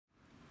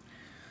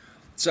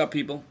What's up,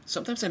 people?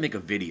 Sometimes I make a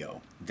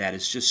video that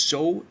is just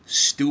so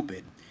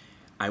stupid,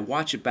 I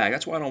watch it back.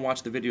 That's why I don't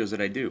watch the videos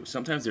that I do.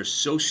 Sometimes they're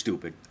so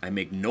stupid, I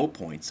make no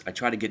points. I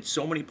try to get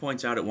so many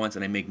points out at once,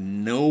 and I make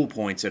no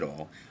points at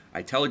all.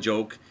 I tell a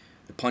joke,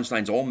 the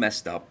punchline's all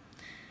messed up,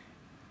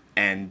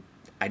 and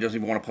I don't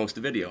even want to post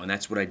the video, and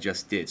that's what I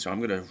just did. So I'm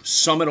going to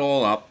sum it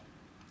all up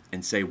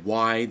and say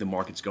why the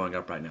market's going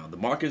up right now. The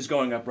market is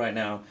going up right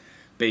now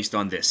based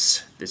on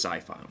this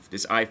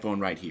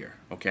iPhone right here,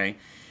 okay?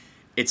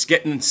 It's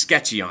getting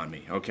sketchy on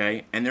me,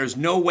 okay? And there's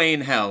no way in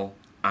hell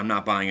I'm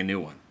not buying a new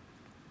one.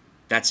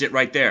 That's it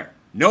right there.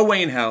 No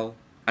way in hell.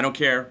 I don't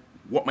care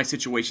what my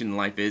situation in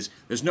life is.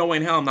 There's no way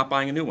in hell I'm not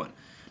buying a new one.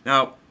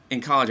 Now,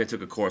 in college I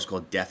took a course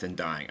called Death and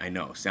Dying. I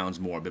know, sounds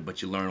morbid,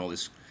 but you learn all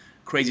this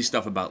crazy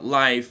stuff about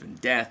life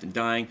and death and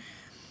dying.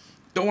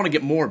 Don't want to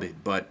get morbid,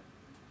 but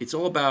it's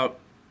all about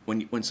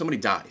when somebody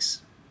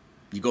dies,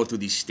 you go through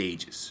these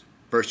stages.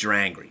 First you're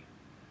angry,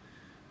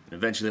 and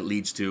eventually it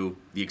leads to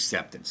the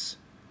acceptance.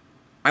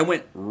 I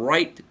went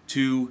right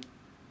to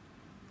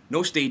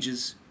no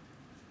stages.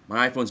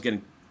 My iPhone's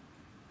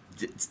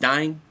it's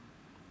dying.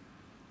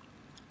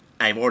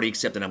 I've already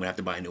accepted I'm going to have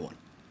to buy a new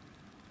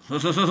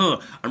one.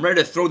 I'm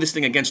ready to throw this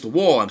thing against the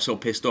wall. I'm so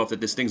pissed off that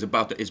this thing's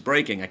is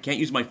breaking. I can't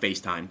use my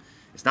FaceTime.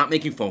 It's not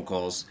making phone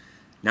calls.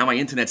 Now my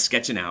internet's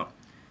sketching out.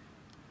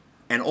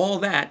 And all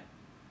that,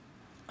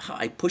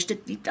 I pushed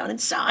it deep down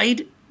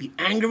inside, the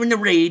anger and the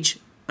rage,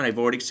 and I've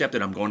already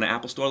accepted. I'm going to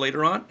Apple Store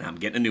later on, and I'm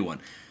getting a new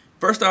one.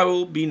 First, I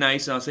will be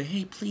nice, and I'll say,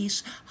 hey,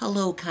 please,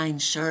 hello, kind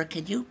sir,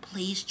 can you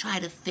please try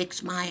to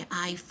fix my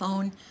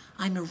iPhone?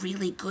 I'm a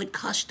really good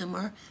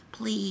customer,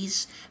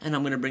 please. And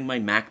I'm going to bring my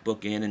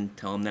MacBook in and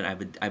tell them that I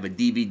have a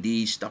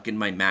DVD stuck in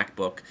my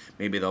MacBook.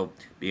 Maybe they'll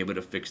be able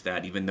to fix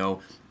that, even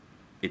though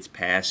it's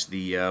past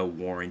the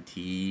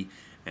warranty.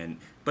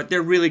 But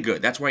they're really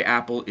good. That's why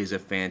Apple is a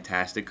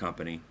fantastic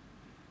company.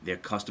 Their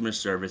customer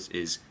service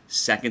is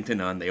second to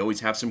none. They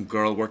always have some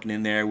girl working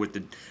in there with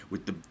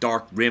the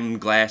dark rimmed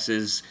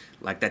glasses,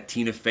 like that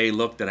Tina Fey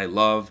look that I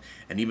love.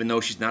 And even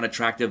though she's not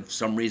attractive, for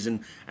some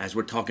reason, as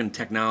we're talking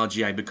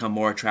technology, I become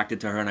more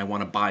attracted to her and I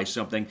want to buy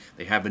something.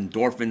 They have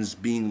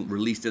endorphins being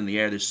released in the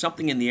air. There's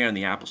something in the air in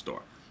the Apple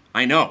Store.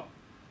 I know.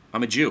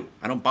 I'm a Jew.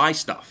 I don't buy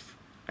stuff.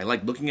 I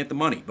like looking at the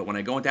money. But when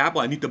I go into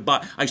Apple, I need to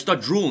buy. I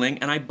start drooling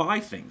and I buy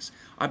things.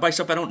 I buy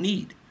stuff I don't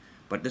need.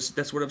 But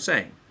that's what I'm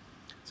saying.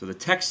 So the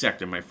tech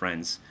sector, my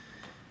friends,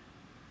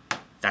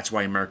 that's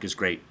why America's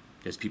great.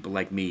 There's people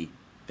like me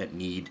that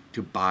need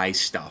to buy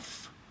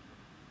stuff.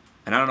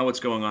 And I don't know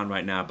what's going on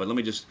right now, but let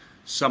me just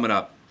sum it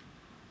up.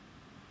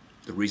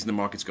 The reason the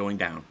market's going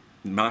down,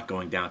 not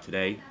going down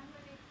today,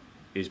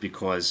 is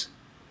because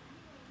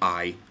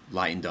I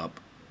lightened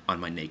up on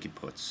my naked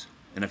puts.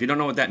 And if you don't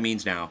know what that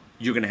means now,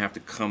 you're going to have to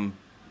come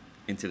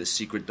into the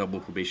secret double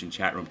probation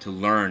chat room to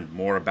learn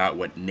more about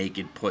what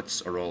naked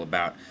puts are all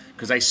about.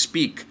 Because I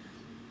speak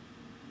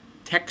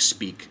tech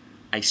speak,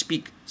 I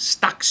speak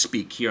stock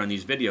speak here on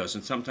these videos,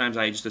 and sometimes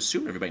I just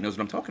assume everybody knows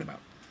what I'm talking about.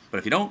 But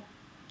if you don't,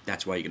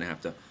 that's why you're going to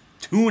have to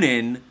tune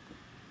in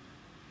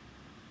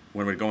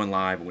when we're going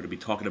live, and we're going to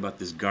be talking about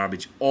this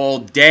garbage all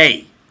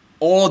day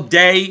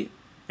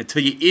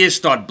until your ears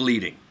start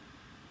bleeding.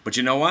 But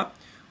you know what?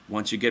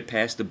 Once you get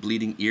past the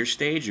bleeding ear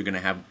stage, you're going to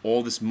have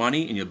all this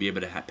money, and you'll be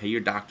able to pay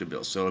your doctor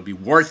bills, so it'll be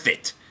worth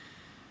it.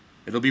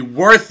 It'll be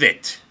worth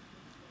it.